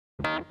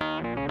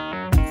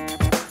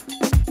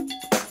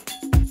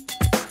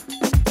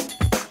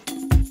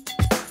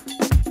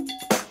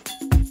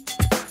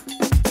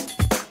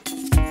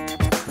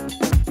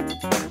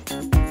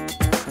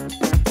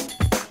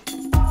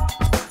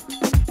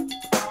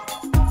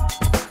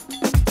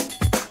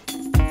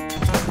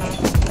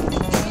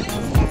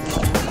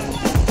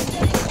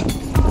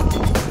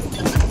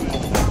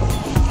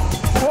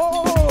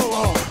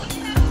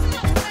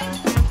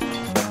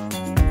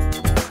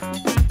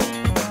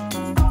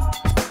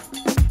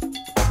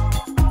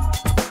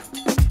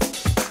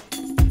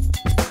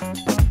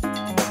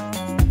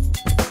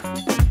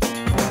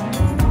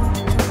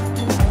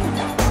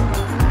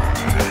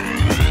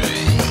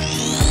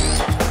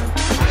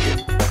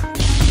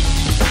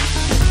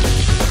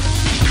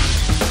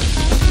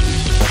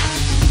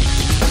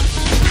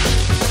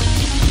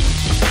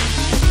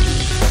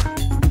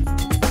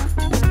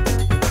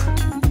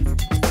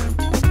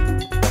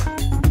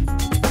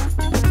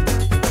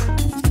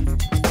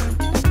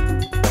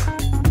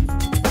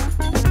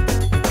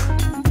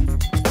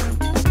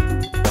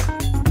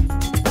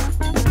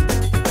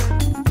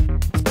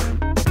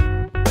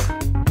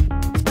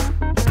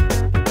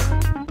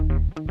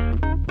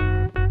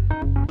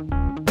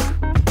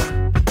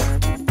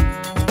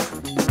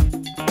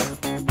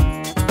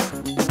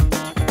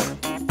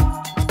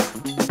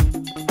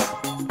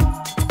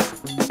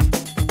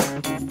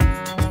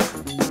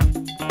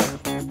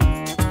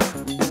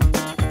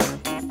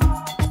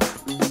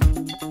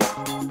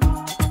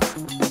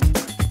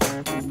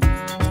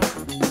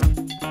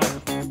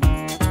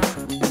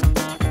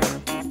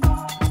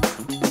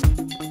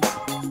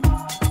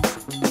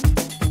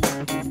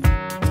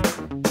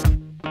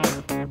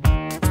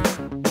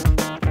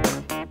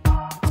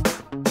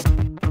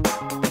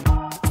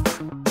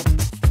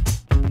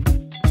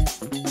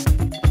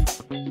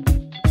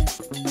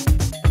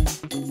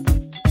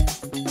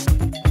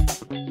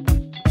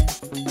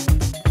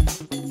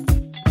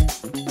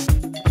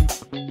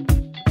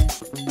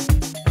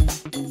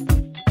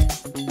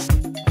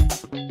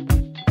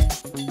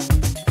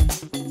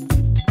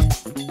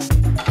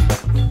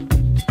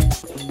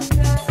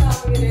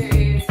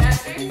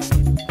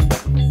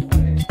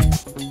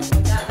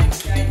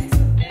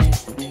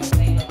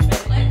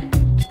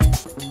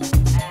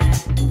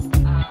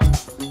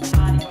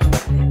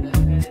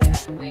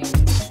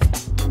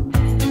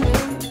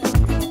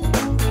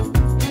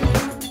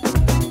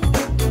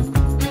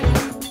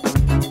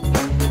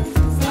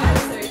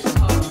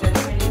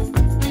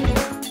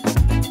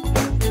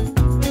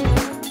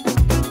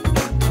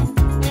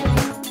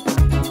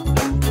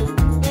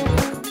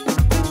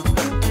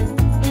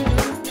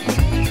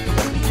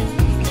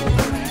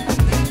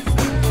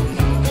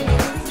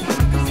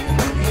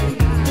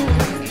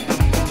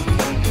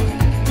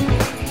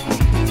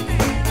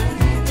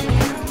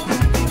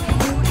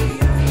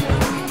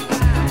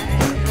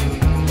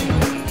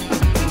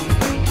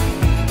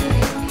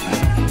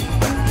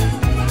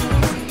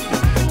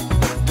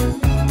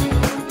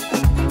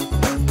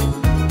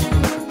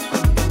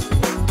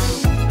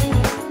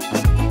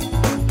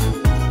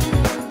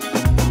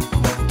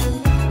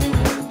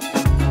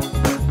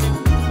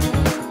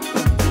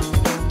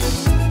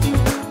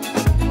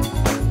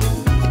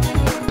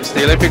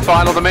The Olympic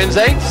final, the men's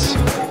eights.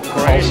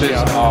 Horses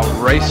are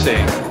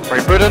racing.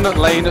 Great Britain at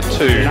lane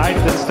 2.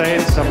 United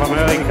States of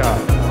America.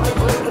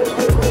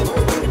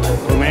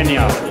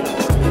 Romania.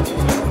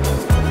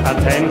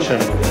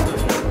 Attention.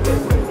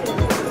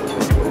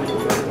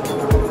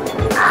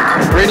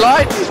 Green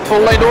light,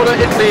 full lane order.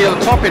 Italy at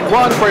the top in 1,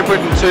 Great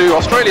Britain 2,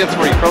 Australia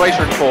 3,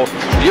 Croatia in 4.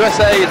 The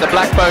USA in the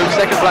black bow,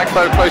 second black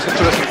bow, closest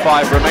to us in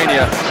 5.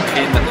 Romania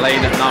in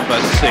lane number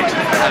 6.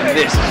 And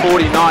this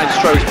 49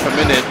 strokes per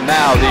minute.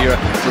 Now the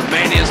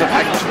Romanians have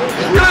actually...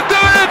 We're going to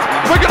do it!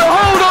 We're going to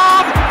hold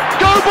on!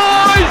 Go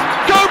boys!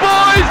 Go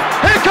boys!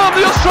 Here come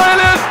the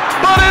Australians!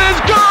 But it is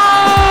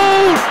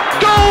gold!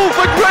 Gold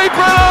for Great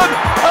Britain!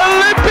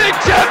 Olympic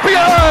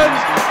champions!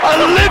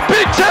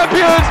 Olympic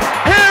champions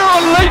here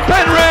on Lake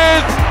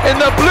Penrith in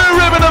the blue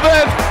ribbon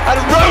event, and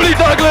Rowley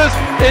Douglas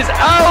is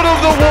out of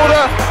the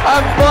water,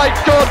 and by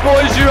God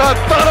boys, you have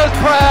done us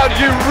proud,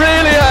 you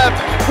really have.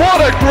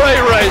 What a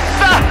great race.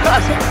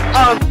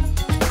 That's